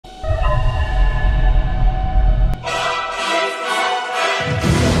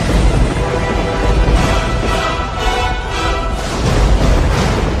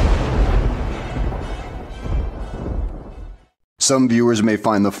Some viewers may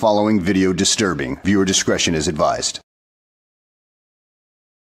find the following video disturbing. Viewer discretion is advised.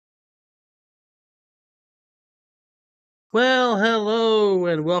 Well, hello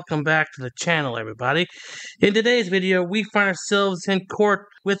and welcome back to the channel, everybody. In today's video, we find ourselves in court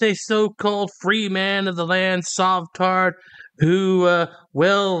with a so-called free man of the land, Sovtard, who,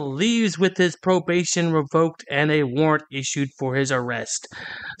 leaves with his probation revoked and a warrant issued for his arrest.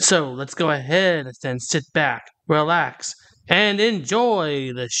 So, let's go ahead and sit back, relax, and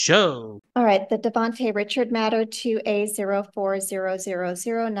enjoy the show. All right, the Devontae Richard matter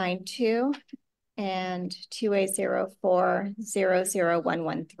 2A04000092 and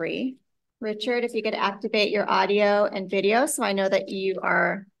 2A04000113. Richard, if you could activate your audio and video so I know that you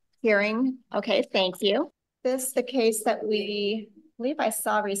are hearing. Okay, thank you. This is the case that I believe I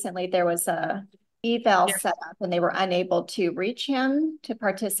saw recently. There was a eval set up and they were unable to reach him to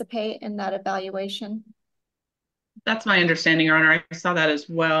participate in that evaluation. That's my understanding, Your Honor. I saw that as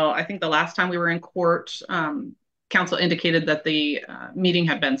well. I think the last time we were in court, counsel indicated that the meeting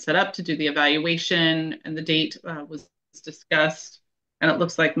had been set up to do the evaluation and the date was discussed. And it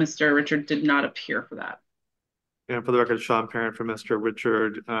looks like Mr. Richard did not appear for that. And for the record, Sean Parent for Mr.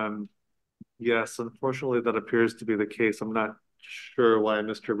 Richard. Yes, unfortunately, that appears to be the case. I'm not sure why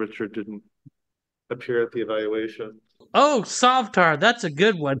Mr. Richard didn't appear at the evaluation. Oh, Sovtard, that's a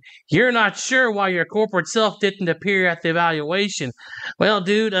good one. You're not sure why your corporate self didn't appear at the evaluation. Well,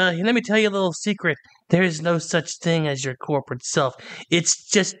 dude, let me tell you a little secret. There is no such thing as your corporate self. It's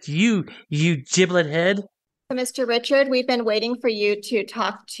just you giblet head. So, Mr. Richard, we've been waiting for you to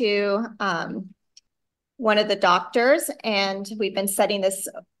talk to one of the doctors, and we've been setting this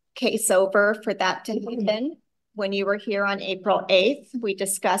case over for that to happen. When you were here on April 8th, we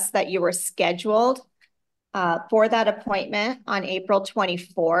discussed that you were scheduled for that appointment on April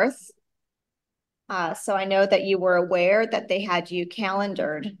 24th. So I know that you were aware that they had you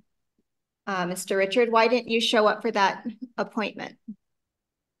calendared. Mr. Richard, why didn't you show up for that appointment?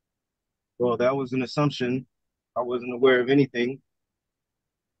 Well, that was an assumption. I wasn't aware of anything.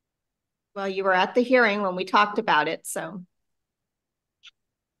 Well, you were at the hearing when we talked about it, so.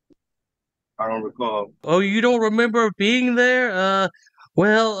 I don't recall. Oh, you don't remember being there?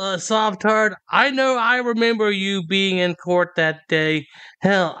 Sovtard, I know I remember you being in court that day.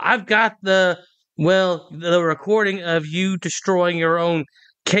 Hell, I've got the recording of you destroying your own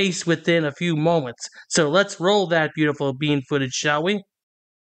case within a few moments. So let's roll that beautiful bean footage, shall we?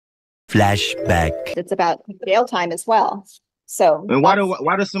 Flashback. It's about jail time as well. So. And why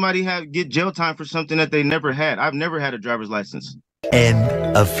does somebody get jail time for something that they never had? I've never had a driver's license. End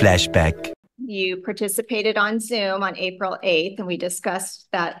of flashback. You participated on Zoom on April 8th, and we discussed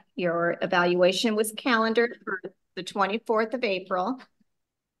that your evaluation was calendared for the 24th of April.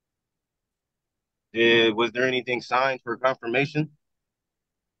 Was there anything signed for confirmation?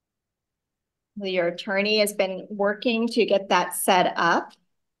 Your attorney has been working to get that set up.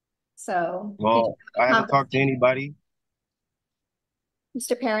 So, well, I haven't talked to anybody.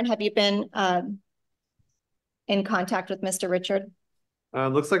 Mr. Parent, have you been in contact with Mr. Richard?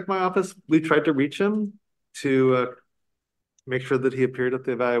 Looks like my office, we tried to reach him to make sure that he appeared at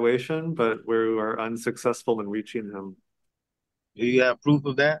the evaluation, but we are unsuccessful in reaching him. Do you have proof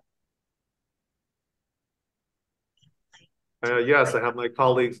of that? Yes, I have my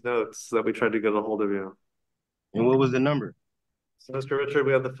colleague's notes that we tried to get a hold of you. And what was the number? So, Mr. Richard,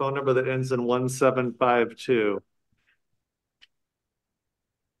 we have the phone number that ends in 1752.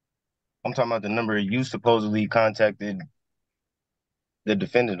 I'm talking about the number you supposedly contacted the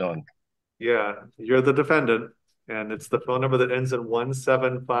defendant on. Yeah, you're the defendant, and it's the phone number that ends in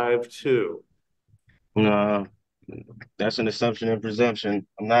 1752. That's an assumption and presumption.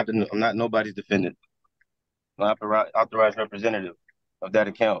 I'm not nobody's defendant. I'm authorized representative of that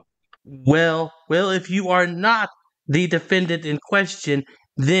account. Well, if you are not the defendant in question,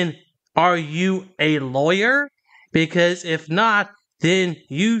 then are you a lawyer? Because if not, then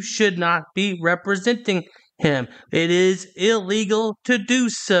you should not be representing him. It is illegal to do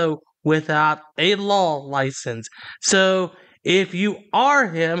so without a law license. So if you are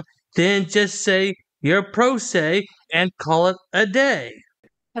him, then just say you're pro se and call it a day.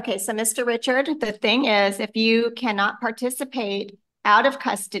 Okay, so Mr. Richard, the thing is, if you cannot participate out of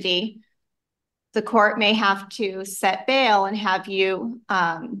custody, the court may have to set bail and have you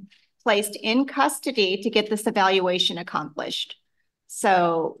placed in custody to get this evaluation accomplished.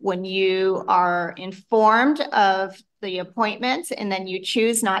 So when you are informed of the appointment and then you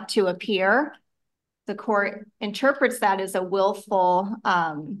choose not to appear, the court interprets that as a willful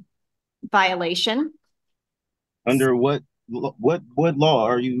violation. Under what law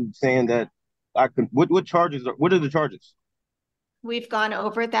are you saying that I can? What charges? What are the charges? We've gone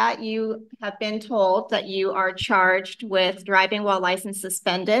over that. You have been told that you are charged with driving while license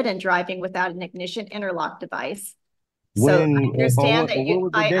suspended and driving without an ignition interlock device. So What was the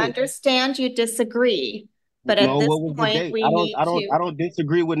I date? understand you disagree, but at No, this what was the point, date? we I need to. don't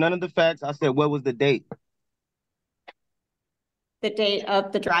disagree with none of the facts. I said, what was the date? The date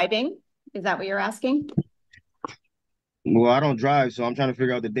of the driving? Is that what you're asking? Well, I don't drive, so I'm trying to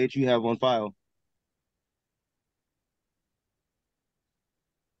figure out the date you have on file.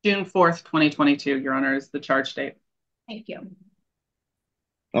 June 4th, 2022, Your Honor, is the charge date. Thank you.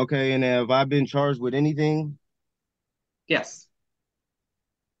 Okay, and have I been charged with anything? Yes.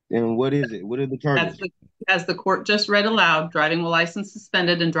 And what is it? What are the charges? As the court just read aloud, driving while license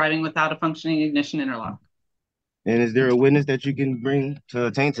suspended and driving without a functioning ignition interlock. And is there a witness that you can bring to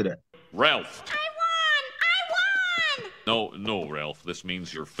attain to that? Ralph. I won! No, Ralph. This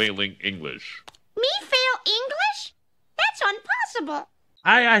means you're failing English. Me fail English? That's impossible.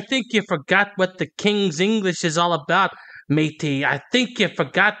 I think you forgot what the King's English is all about, matey. I think you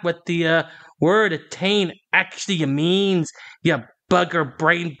forgot what the word attain actually means, you bugger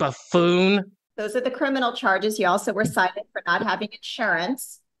brain buffoon. Those are the criminal charges. You also were cited for not having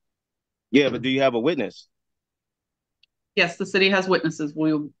insurance. Yeah, but do you have a witness? Yes, the city has witnesses.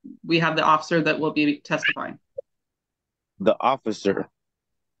 We have the officer that will be testifying. The officer.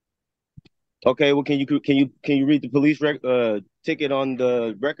 Okay, well, can you read the police ticket on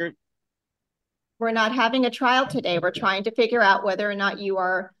the record? We're not having a trial today. We're trying to figure out whether or not you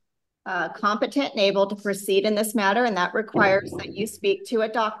are competent and able to proceed in this matter, and that requires that you speak to a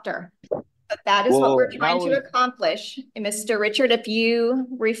doctor. But that is what we're trying to accomplish. And Mr. Richard, if you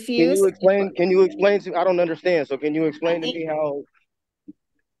refuse... Can you explain to me? I don't understand. So can you explain to me how...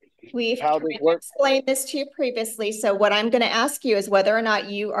 We've explained this to you previously. So what I'm going to ask you is whether or not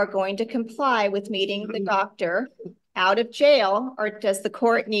you are going to comply with meeting the doctor out of jail, or does the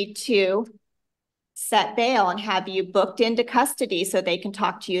court need to set bail and have you booked into custody so they can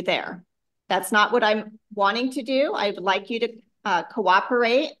talk to you there? That's not what I'm wanting to do. I would like you to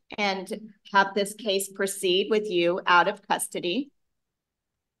cooperate and have this case proceed with you out of custody.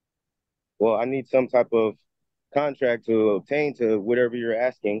 Well, I need some type of contract to obtain to whatever you're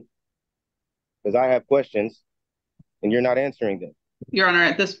asking, because I have questions and you're not answering them. Your Honor,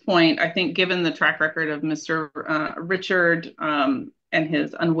 at this point, I think given the track record of Mr. Richard and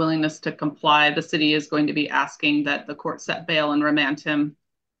his unwillingness to comply, the city is going to be asking that the court set bail and remand him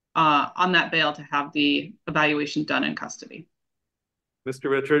on that bail to have the evaluation done in custody.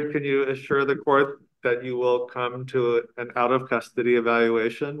 Mr. Richard, can you assure the court that you will come to an out of custody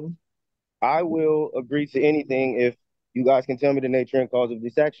evaluation? I will agree to anything if you guys can tell me the nature and cause of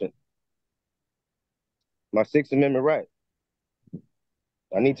this action. My Sixth Amendment right.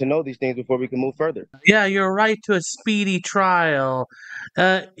 I need to know these things before we can move further. Yeah, your right to a speedy trial.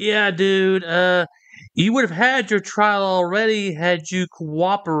 Yeah, dude, you would have had your trial already had you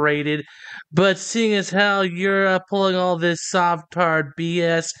cooperated, but seeing as how you're pulling all this Sovtard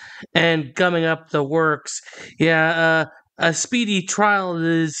BS and gumming up the works, yeah, a speedy trial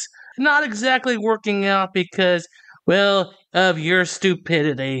is not exactly working out because, well, of your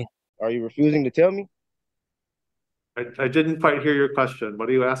stupidity. Are you refusing to tell me? I didn't quite hear your question. What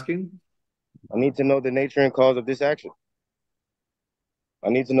are you asking? I need to know the nature and cause of this action. I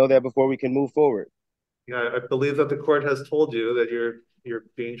need to know that before we can move forward. Yeah, I believe that the court has told you that you're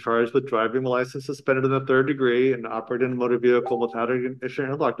being charged with driving a license suspended in the 3rd degree and operating a motor vehicle without an ignition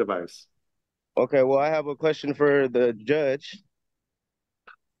interlock device. Okay, well, I have a question for the judge.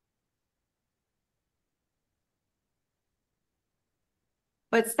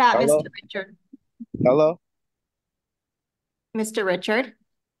 What's that, Hello? Mr. Richard? Hello? Mr. Richard?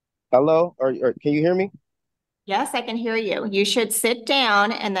 Hello? Or can you hear me? Yes, I can hear you. You should sit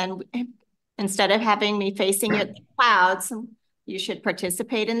down, and then instead of having me facing you at the clouds, you should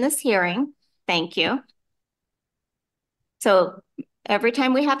participate in this hearing. Thank you. So every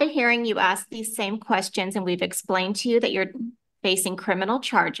time we have a hearing, you ask these same questions, and we've explained to you that you're facing criminal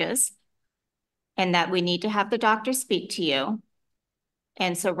charges and that we need to have the doctor speak to you.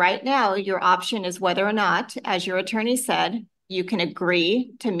 And so right now, your option is whether or not, as your attorney said, you can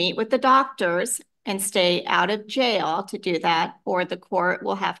agree to meet with the doctors and stay out of jail to do that, or the court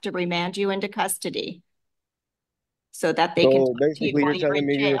will have to remand you into custody so that they can talk to you while you're in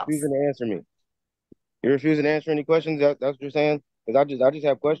jail. You're refusing to answer me. You're refusing to answer any questions? That's what you're saying? Because I just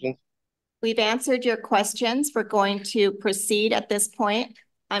have questions. We've answered your questions. We're going to proceed at this point.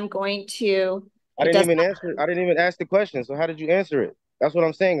 I'm going to... I didn't even ask the question. So how did you answer it? That's what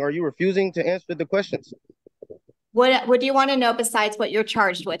I'm saying. Are you refusing to answer the questions? What do you want to know besides what you're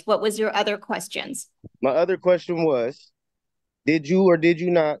charged with? What was your other questions? My other question was, Did you or did you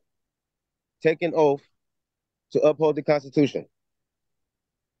not take an oath to uphold the Constitution?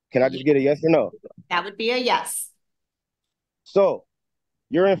 Can I just get a yes or no? That would be a yes. So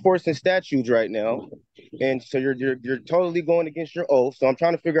you're enforcing statutes right now, and so you're totally going against your oath. So I'm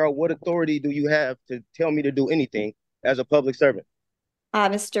trying to figure out what authority do you have to tell me to do anything as a public servant?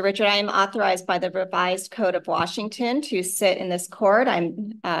 Mr. Richard, I am authorized by the revised Code of Washington to sit in this court.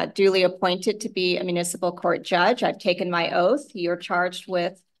 I'm duly appointed to be a municipal court judge. I've taken my oath. You're charged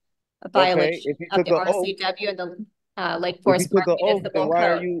with a violation of the RCW and the Lake Forest Park Municipal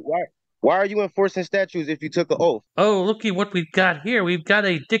Code. Why are you enforcing statutes if you took an oath? Oh, looky what we've got here. We've got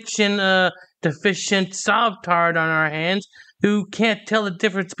a diction deficient Sovtard on our hands who can't tell the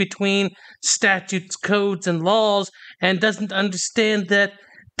difference between statutes, codes, and laws and doesn't understand that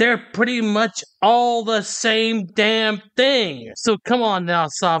they're pretty much all the same damn thing. So come on now,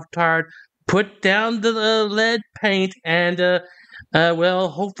 Sovtard. Put down the lead paint and, well,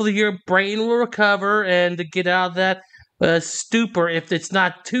 hopefully your brain will recover and get out of that stupor if it's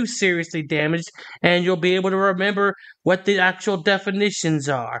not too seriously damaged, and you'll be able to remember what the actual definitions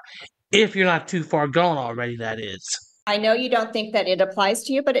are. If you're not too far gone already, that is. I know you don't think that it applies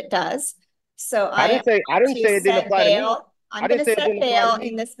to you, but it does. So I didn't say it didn't apply to me. I'm going to set bail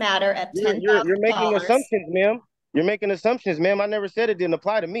in this matter at $10,000. You're making assumptions, ma'am. You're making assumptions, ma'am. I never said it didn't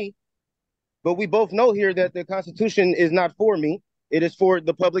apply to me. But we both know here that the Constitution is not for me. It is for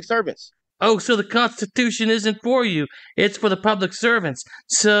the public servants. Oh, so the Constitution isn't for you. It's for the public servants.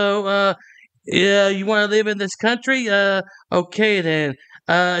 So, yeah, you want to live in this country? Okay, then.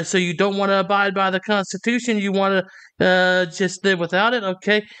 So you don't want to abide by the Constitution? You want to just live without it?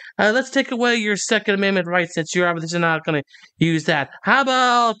 Okay. Let's take away your Second Amendment right, since you're obviously not going to use that. How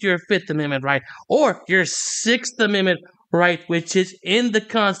about your Fifth Amendment right? Or your Sixth Amendment right, which is in the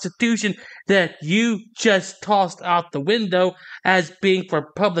Constitution that you just tossed out the window as being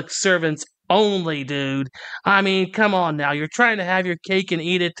for public servants only, dude. I mean, come on now. You're trying to have your cake and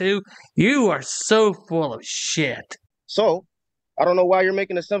eat it too? You are so full of shit. So, I don't know why you're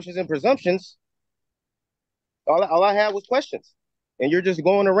making assumptions and presumptions. All I had was questions, and you're just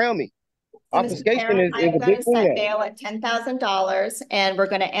going around me. Obfuscation is a big thing. I'm going to set bail at $10,000, and we're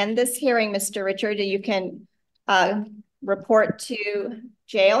going to end this hearing, Mr. Richard. You can report to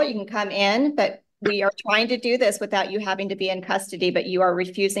jail. You can come in, but we are trying to do this without you having to be in custody, but you are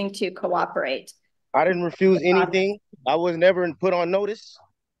refusing to cooperate. I didn't refuse anything. I was never put on notice,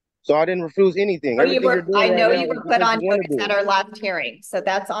 so I didn't refuse anything. I know you were put on notice at our last hearing, so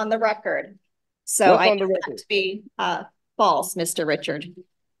that's on the record. So I know that to be false, Mr. Richard.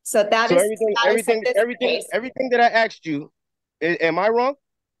 So that is everything that I asked you. Am I wrong?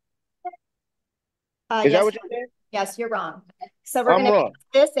 Is that what you're saying? Yes, you're wrong. So we're going to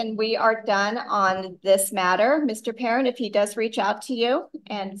fix this, and we are done on this matter. Mr. Parent, if he does reach out to you,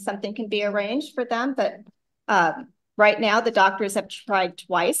 and something can be arranged for them, but right now the doctors have tried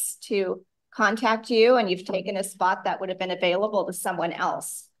twice to contact you, and you've taken a spot that would have been available to someone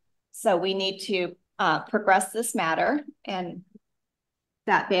else. So we need to progress this matter, and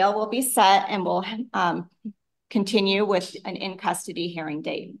that bail will be set, and we'll continue with an in-custody hearing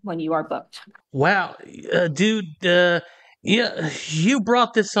date when you are booked. Wow, dude, yeah, you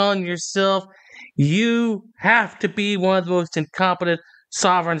brought this on yourself. You have to be one of the most incompetent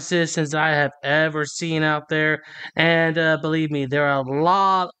sovereign citizens I have ever seen out there. And believe me, there are a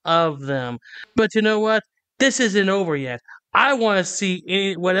lot of them. But you know what? This isn't over yet. I want to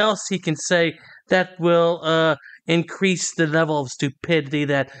see what else he can say that will increase the level of stupidity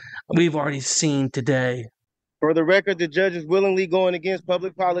that we've already seen today. For the record, the judge is willingly going against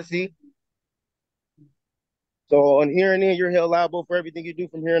public policy. So on here and in, you're held liable for everything you do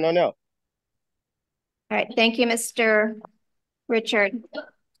from here on out. All right. Thank you, Mr. Richard.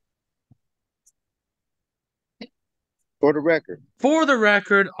 For the record. For the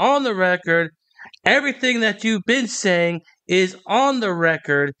record, on the record, everything that you've been saying is on the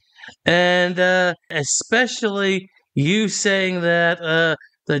record. And especially you saying that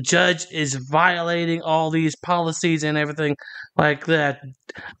the judge is violating all these policies and everything like that.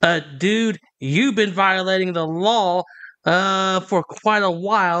 Dude, you've been violating the law for quite a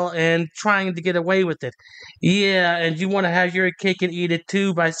while and trying to get away with it. Yeah, and you want to have your cake and eat it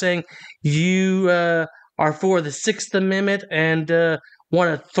too by saying you are for the Sixth Amendment and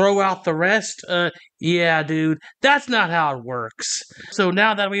want to throw out the rest? Yeah, dude, that's not how it works. So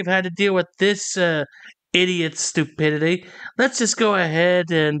now that we've had to deal with this idiot stupidity, let's just go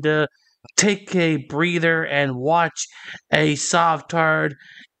ahead and take a breather and watch a Sovtard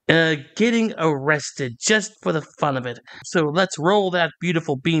getting arrested just for the fun of it. So let's roll that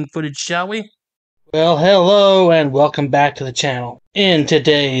beautiful bean footage, shall we? Well, hello and welcome back to the channel. In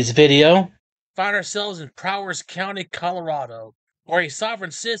today's video, find ourselves in Prowers County, Colorado, where a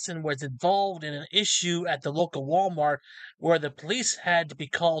sovereign citizen was involved in an issue at the local Walmart where the police had to be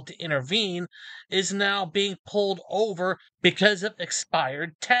called to intervene, is now being pulled over because of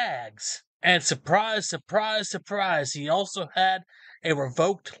expired tags. And surprise, surprise, surprise, he also had a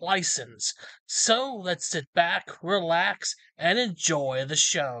revoked license. So let's sit back, relax, and enjoy the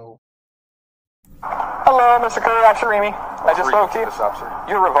show. Hello, Mr. Curry, Officer Remy. I just spoke to you.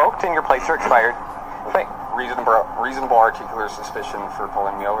 You're revoked and your plates are expired. Reasonable articular suspicion for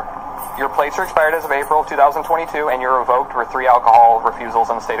pulling me over. Your plates are expired as of April 2022, and you're revoked for 3 alcohol refusals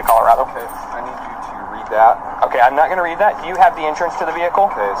in the state of Colorado. Okay, I need you to read that. Okay, I'm not going to read that. Do you have the insurance to the vehicle?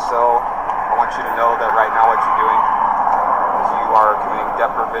 Okay, so I want you to know that right now what you're doing is you are committing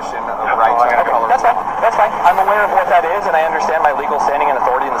deprivation of rights under Colorado. That's fine. I'm aware of what that is, and I understand my legal standing and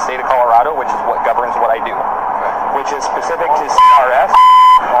authority in the state of Colorado, which is what governs what I do, which is specific to CRS.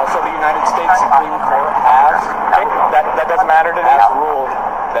 Also, the United States Supreme Court has that doesn't matter to me. Ruled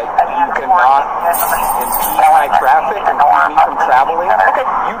that you cannot impede my traffic and keep me from traveling. Okay,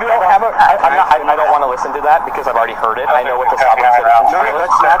 you don't have a. I don't want to listen to that because I've already heard it. I know what the sovereign citizen. No,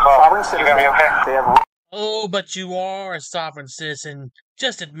 that's not sovereign citizen. They have. Oh, but you are a sovereign citizen.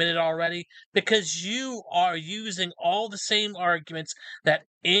 Just admit it already, because you are using all the same arguments that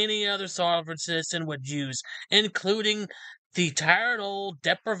any other sovereign citizen would use, including the tired old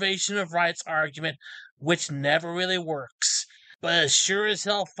deprivation of rights argument, which never really works. But it's sure as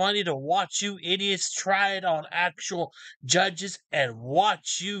hell funny to watch you idiots try it on actual judges and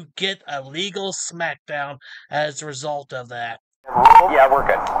watch you get a legal smackdown as a result of that. Yeah, we're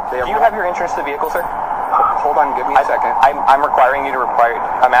good. Do you have your insurance to the vehicle, sir? Hold on, give me a second. I'm requiring you to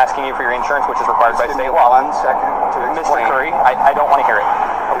I'm asking you for your insurance, which is required by state law. 1 second to explain. Mr. Curry, I don't want to hear it.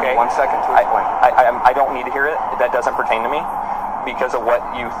 Okay? 1 second to explain. I don't need to hear it. That doesn't pertain to me because of what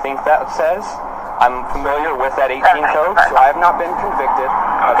you think that says. I'm familiar with that 18 code. So I have not been convicted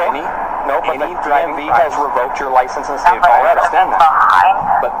of any driving DMV has revoked your license in the state of I Colorado. understand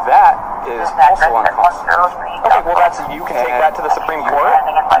that. But that is also unconstitutional. Okay, well you can take that to the Supreme Court.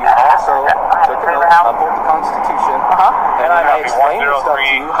 You also took an oath, uphold the Constitution, and I explained stuff to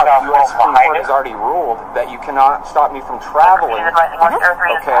you how the U.S. Supreme Court has already ruled that you cannot stop me from traveling.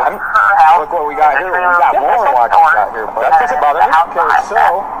 Okay, look what we got here. We got more watches out here, but that doesn't bother me. Okay,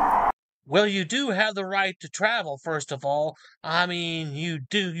 so. Well, you do have the right to travel, first of all. I mean, you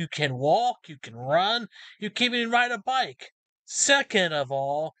do. You can walk, you can run, you can even ride a bike. Second of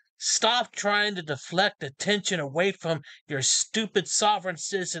all, stop trying to deflect attention away from your stupid sovereign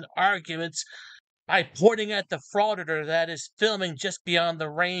citizen arguments by pointing at the frauditor that is filming just beyond the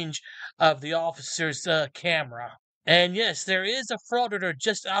range of the officer's camera. And yes, there is a frauditor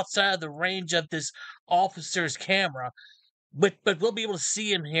just outside the range of this officer's camera. But we'll be able to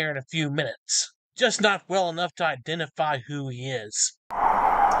see him here in a few minutes. Just not well enough to identify who he is.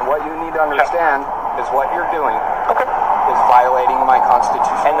 What you need to understand is what you're doing is violating my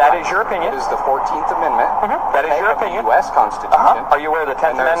Constitution. And that is your opinion. It is the 14th Amendment. That is your opinion. The U.S. Constitution. Are you aware of the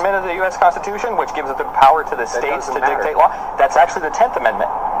 10th Amendment of the U.S. Constitution, which gives the power to the states to dictate law? That's actually the 10th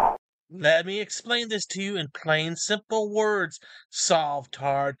Amendment. Let me explain this to you in plain, simple words,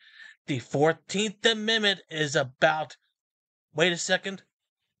 Sovtard. The 14th Amendment is about... Wait a second.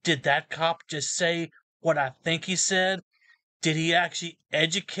 Did that cop just say what I think he said? Did he actually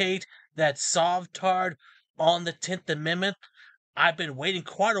educate that Sovtard on the 10th Amendment? I've been waiting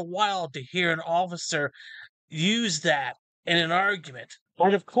quite a while to hear an officer use that in an argument.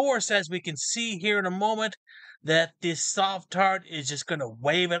 But of course, as we can see here in a moment, that this Sovtard is just going to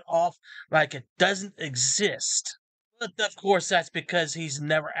wave it off like it doesn't exist. But of course, that's because he's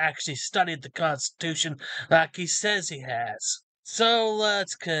never actually studied the Constitution like he says he has. So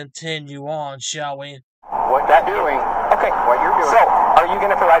let's continue on, shall we? What you're doing. Okay. What you're doing. So, are you going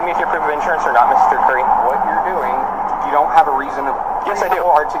to provide me with your proof of insurance or not, Mr. Curry? What you're doing, you don't have a reason of Yes, I do.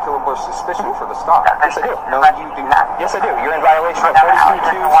 articulable suspicion for the stop. Yes, I do. No, you do not. Yes, I do. You're in violation of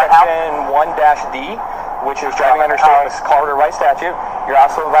 42.2 Section 1-D, which is driving under state Colorado right statute. You're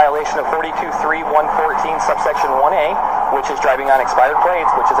also in violation of 42.3.114 subsection 1A, which is driving on expired plates,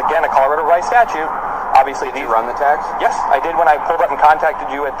 which is again a Colorado right statute. Obviously, Did you run the tags? Yes, I did when I pulled up and contacted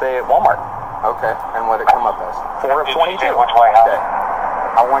you at the Walmart. Okay, and what did it come up as? 4 of 22. Okay.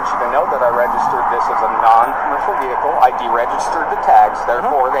 I want you to know that I registered this as a non-commercial vehicle. I deregistered the tags,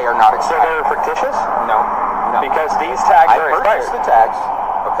 therefore they are not So expired. they're fictitious? No. Because these tags I are expired. purchased the tags.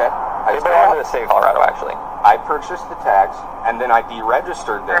 Okay. They belong to the state of Colorado, actually. I purchased the tags, and then I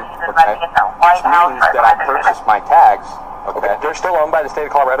deregistered them, okay? Which means that I purchased my tags Okay. They're still owned by the state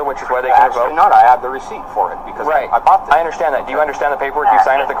of Colorado, which is why they can Actually revoke. not. I have the receipt for it because Right. I bought this. I understand that. Do you understand the paperwork you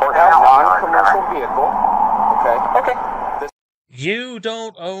signed at the courthouse? Non-commercial vehicle. Okay. Okay. You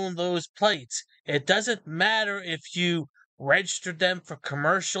don't own those plates. It doesn't matter if you registered them for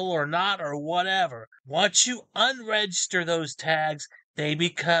commercial or not or whatever. Once you unregister those tags, they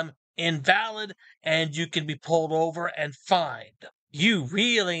become invalid and you can be pulled over and fined. You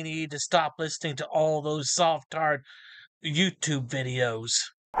really need to stop listening to all those Sovtard YouTube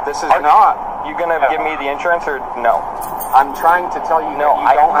videos. This is not. You gonna give me the insurance or no? I'm trying to tell you No,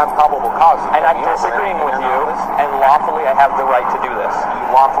 that you don't have probable cause. And I'm disagreeing with you, and lawfully I have the right to do this.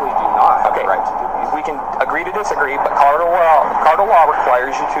 You lawfully do not have the right to do this. We can agree to disagree, but Colorado law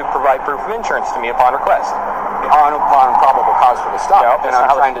requires you to provide proof of insurance to me upon request. Upon probable cause for the stop. No, and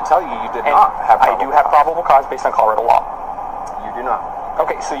I'm trying to tell you did not have probable I do have probable cause based on Colorado law. You do not.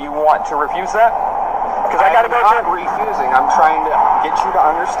 Okay, so you want to refuse that? Because I got to go I'm not refusing. I'm trying to get you to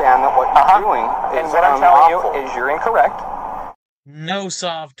understand that what you're doing is and what I'm telling you unlawful. is you're incorrect. No,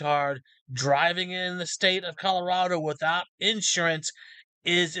 Sovtard. Driving in the state of Colorado without insurance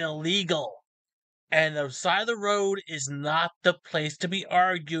is illegal. And the side of the road is not the place to be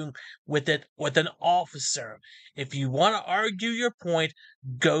arguing with it with an officer. If you want to argue your point,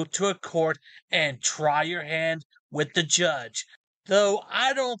 go to a court and try your hand with the judge. Though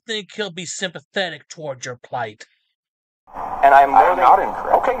I don't think he'll be sympathetic toward your plight. And I'm more than not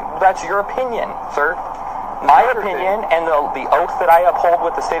incorrect. Okay, that's your opinion, sir. My opinion and the oath that I uphold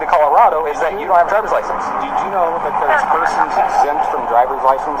with the state of Colorado is that you don't have a driver's license. Did you know that there's persons exempt from driver's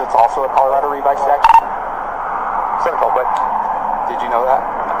license? It's also a Colorado revised statute. Simple, but did you know that?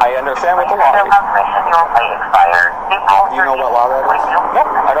 I understand what the law is. Do you know what law that is? Nope,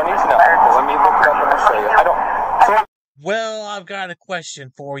 I don't need to know. Well, let me look it up and I'll show you. I don't. So, Well, I've got a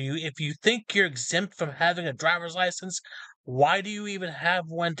question for you. If you think you're exempt from having a driver's license, why do you even have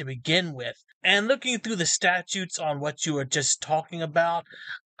one to begin with? And looking through the statutes on what you were just talking about,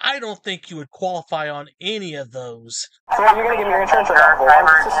 I don't think you would qualify on any of those. So are you going to give me your insurance or not? Hold on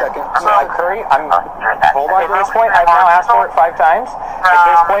just a second. Curry, hold on. At this point, I've now asked for it 5 times. At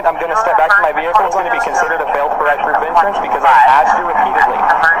this point, I'm going to step back to my vehicle. It's going to be considered a failed to provide proof of insurance because I've asked you repeatedly.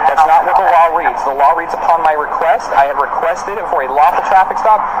 That's not what the law reads. The law reads upon my request. I have requested it for a lawful traffic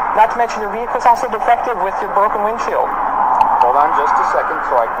stop. Not to mention your vehicle is also defective with your broken windshield. Hold on just a second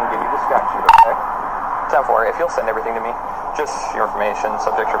so I can give you the statute, okay? 10-4, if you'll send everything to me. Just your information,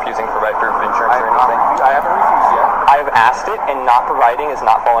 subject to refusing to provide proof of insurance or anything. I haven't refused yet. I have asked it, and not providing is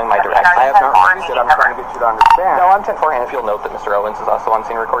not following my directions. I have not refused it. I'm trying to get you to understand. No, I'm 10-4, and if you'll note that Mr. Owens is also on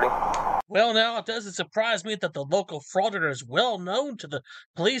scene recording. Well, now, it doesn't surprise me that the local frauditor is well known to the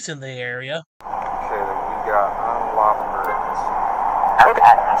police in the area. Okay, then we got unlawful witness. Okay,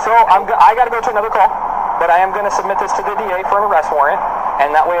 so I got to go to another call, but I am going to submit this to the DA for an arrest warrant,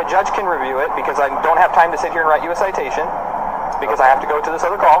 and that way a judge can review it because I don't have time to sit here and write you a citation because I have to go to this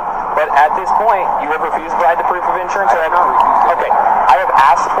other call. But at this point, you have refused to provide the proof of insurance. I have not refused it. Okay, I have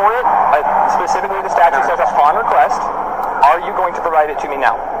asked for it. Specifically, the statute says upon request. Are you going to provide it to me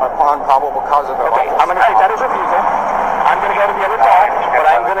now? Upon probable cause of the Okay, I'm going to take that as refusal. I'm going to go to the other call, but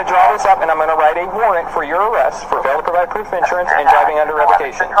I'm going to draw this up and I'm going to write a warrant for your arrest for failure to provide proof of insurance and driving under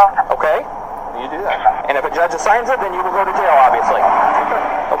revocation. Okay? You do that. And if a judge assigns it, then you will go to jail, obviously.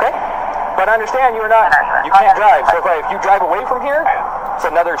 Okay? But understand, you can't drive. So if you drive away from here, it's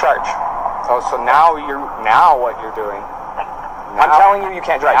another charge. Oh, so now what you're doing. I'm telling you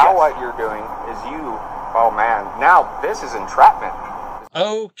can't drive. Now what you're doing is oh man, now this is entrapment.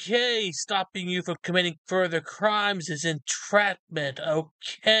 Okay, stopping you from committing further crimes is entrapment.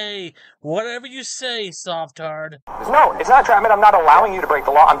 Okay, whatever you say, Sovtard. No, it's not entrapment. I'm not allowing you to break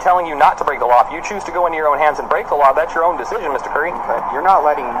the law. I'm telling you not to break the law. If you choose to go into your own hands and break the law, that's your own decision, Mr. Curry. Okay. You're not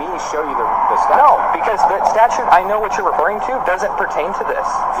letting me show you the statute. No, because the statute I know what you're referring to doesn't pertain to this.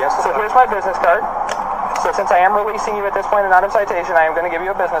 Yes. So here's my business card. So since I am releasing you at this point and not of citation, I am going to give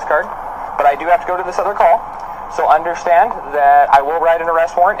you a business card. But I do have to go to this other call. So understand that I will write an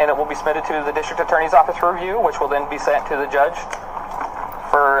arrest warrant and it will be submitted to the district attorney's office for review, which will then be sent to the judge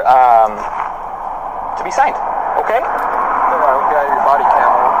for to be signed. Okay? Okay, your body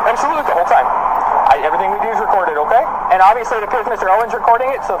camera. Absolutely, the whole time. Everything we do is recorded, okay? And obviously it appears Mr. Owens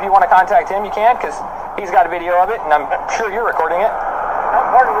recording it, so if you want to contact him, you can, because he's got a video of it, and I'm sure you're recording it.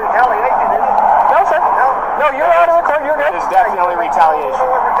 Not part of retaliation, is it? No, sir. No, you're out of record. You're good. It's definitely retaliation. I don't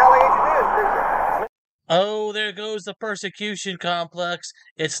know what retaliation is it? Oh, there goes the persecution complex.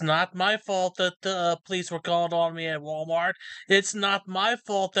 It's not my fault that the police were called on me at Walmart. It's not my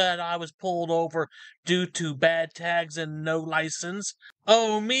fault that I was pulled over due to bad tags and no license.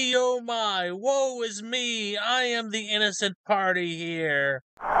 Oh me, oh my, woe is me. I am the innocent party here.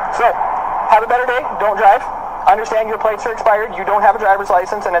 So, have a better day. Don't drive. Understand your plates are expired. You don't have a driver's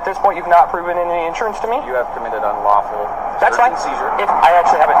license, and at this point, you've not proven any insurance to me. You have committed unlawful That's search fine. and seizure. If I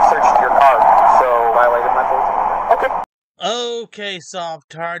actually haven't searched your car, so Violated my Fourth Amendment. Okay. Okay,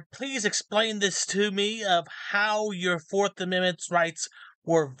 Sovtard, please explain this to me of how your Fourth Amendment rights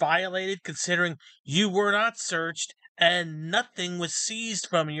were violated, considering you were not searched and nothing was seized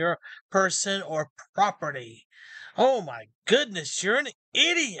from your person or property. Oh my goodness, you're an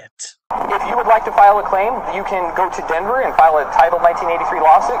idiot! If you would like to file a claim, you can go to Denver and file a Title 1983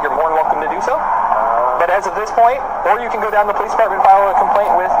 lawsuit. You're more than welcome to do so. But as of this point, or you can go down to the police department and file a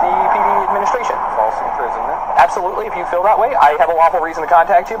complaint with the PD administration. False imprisonment. Absolutely, if you feel that way. I have a lawful reason to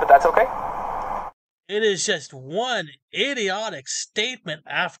contact you, but that's okay. It is just one idiotic statement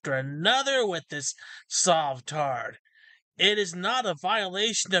after another with this Sovtard. It is not a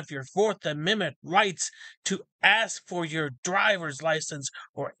violation of your Fourth Amendment rights to ask for your driver's license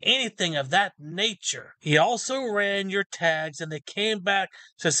or anything of that nature. He also ran your tags and they came back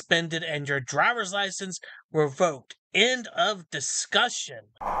suspended and your driver's license revoked. End of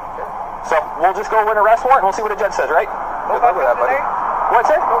discussion. So we'll just go over an arrest warrant and we'll see what the judge says, right? Good luck with that, buddy. What's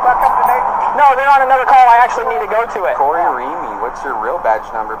it? Go back up to date. No, they're on another call. I actually need to go to it. Corey Remy, what's your real badge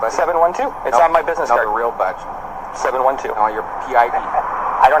number, buddy? 712. It's on my business card. No, the real badge. 712. No, your PID.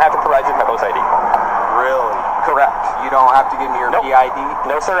 I don't have to provide you with my post ID. Really? Correct. You don't have to give me your Nope. PID?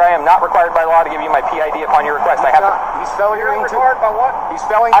 No, sir, I am not required by law to give you my PID upon your request. I have to. He's spelling You're your not required by what? He's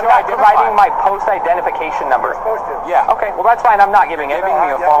spelling I'm to not identify. providing my post identification number. You're supposed to. Yeah. Okay, well that's fine. I'm not giving it. Giving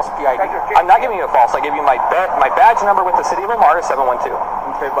me a false PID. I'm not giving you a false. I give you my badge number with the city of Lamar is 712.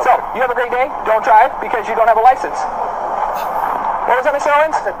 Okay, but So you have a great day. Don't drive because you don't have a license. What was that, Mr.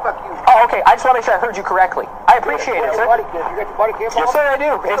 Owens? I said, fuck you. Oh, okay. I just want to make sure I heard you correctly. I appreciate it, sir. You got your body cam on? Yes, sir, I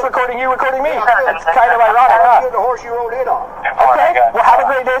do. It's recording you, recording me. Yeah, good. It's kind of ironic, huh? The horse you rode in on. Okay. Well, have a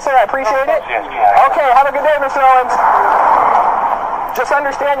great day, sir. I appreciate it. Okay, have a good day, Mr. Owens. Just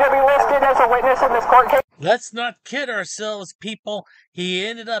understand you'll be listed as a witness in this court case. Let's not kid ourselves, people. He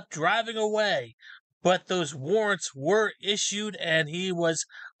ended up driving away. But those warrants were issued and he was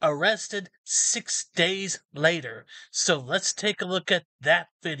arrested 6 days later. So let's take a look at that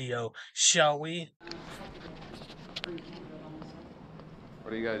video, shall we?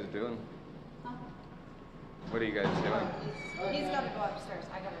 What are you guys doing? Huh? What are you guys doing? He's got to go upstairs.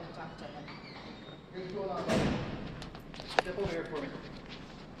 I got to talk to him. Here's going on. Step over here for me.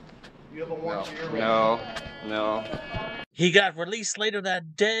 You have a warrant for your arrest. No. He got released later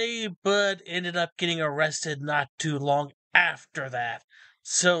that day, but ended up getting arrested not too long after that.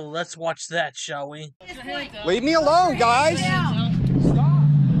 So let's watch that, shall we? leave me alone, guys. Stop.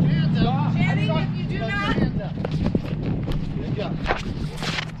 Channing, if you do not, Good job.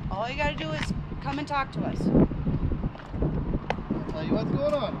 all you got to do is come and talk to us. I'll tell you what's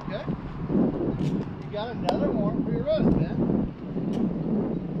going on, okay? You got another warrant for your arrest, man.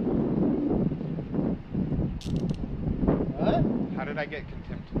 What? How did I get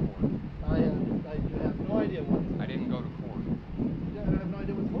contempt of court? I have no idea what. I didn't go to court. Yeah, I have no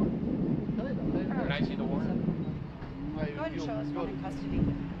idea what's for. Tell you about Can I see the warrant? Go ahead and show us one in custody.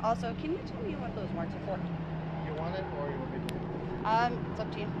 Also, can you tell me what those warrants are for? You want it or you want me to? It's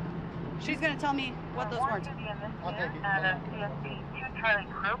up to you. She's going to tell me what those warrants are. I'll take it. At a CSC 2 Charlie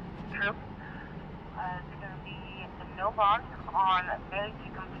Troop. It's going to be no bond on failing to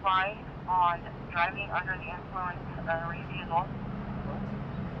comply on driving under the influence of a vehicle.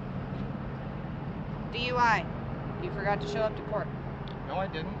 DUI. You forgot to show up to court. No, I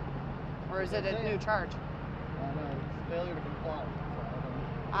didn't. Or is it a new charge? No, it's failure to comply.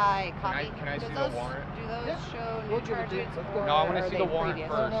 I copy. Can I see the warrant? Do those show We'll new give it to you. charges? Let's go. Or No, I want are to see they the warrant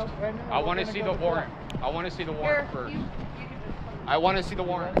previous? first. No, right now I we're want to gonna see go the to warrant. court. I want to see the Here, warrant first. you can just come. I want to see the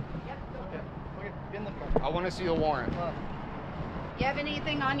warrant. Yep. Okay, get in the car. I want to see the warrant. You have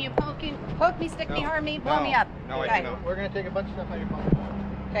anything on you? Poke me, stick me, No. harm me, blow No. me up. No, I Okay. do not. We're going to take a bunch of stuff out of your pocket.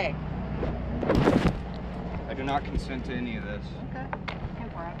 Okay. I do not consent to any of this. Okay. Come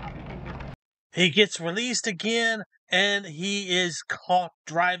for it. He gets released again, and he is caught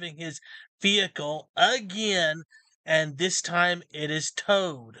driving his vehicle again, and this time it is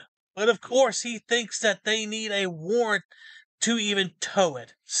towed. But of course, he thinks that they need a warrant to even tow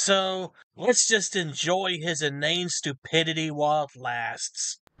it. So let's just enjoy his inane stupidity while it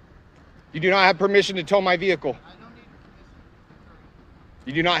lasts. You do not have permission to tow my vehicle.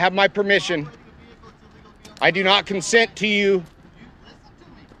 You do not have my permission. I do not consent to you.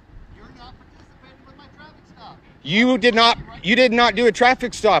 You did not do a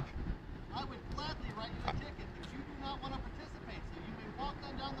traffic stop. I would gladly write you a ticket, but you do not want to participate, so you may walk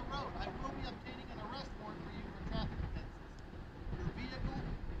down the road. I will be obtaining an arrest warrant for you for traffic offenses. Your vehicle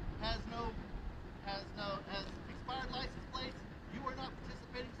has expired license plates. You are not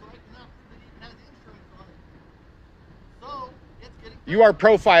participating, so I cannot prove it even has insurance on it. So it's getting. You are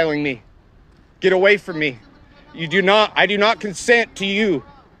profiling me. Get away from me. I do not consent to you.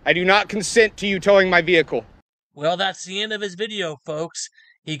 I do not consent to you towing my vehicle. Well, that's the end of his video, folks.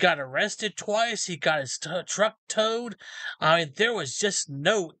 He got arrested twice. He got his truck towed. I mean, there was just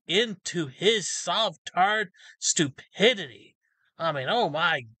no end to his Sovtard stupidity. I mean, oh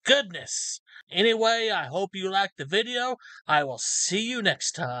my goodness. Anyway, I hope you liked the video. I will see you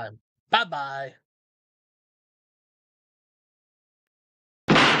next time. Bye-bye.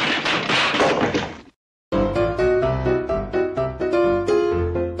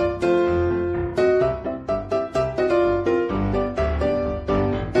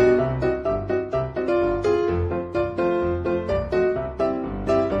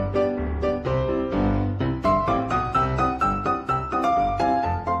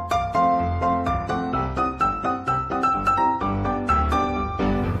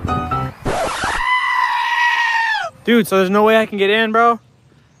 Dude, so there's no way I can get in, bro?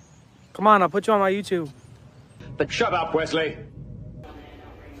 Come on, I'll put you on my YouTube. But shut up, Wesley.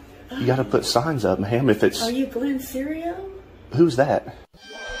 You gotta put signs up, ma'am, if it's... Are you Glenn Serio? Who's that?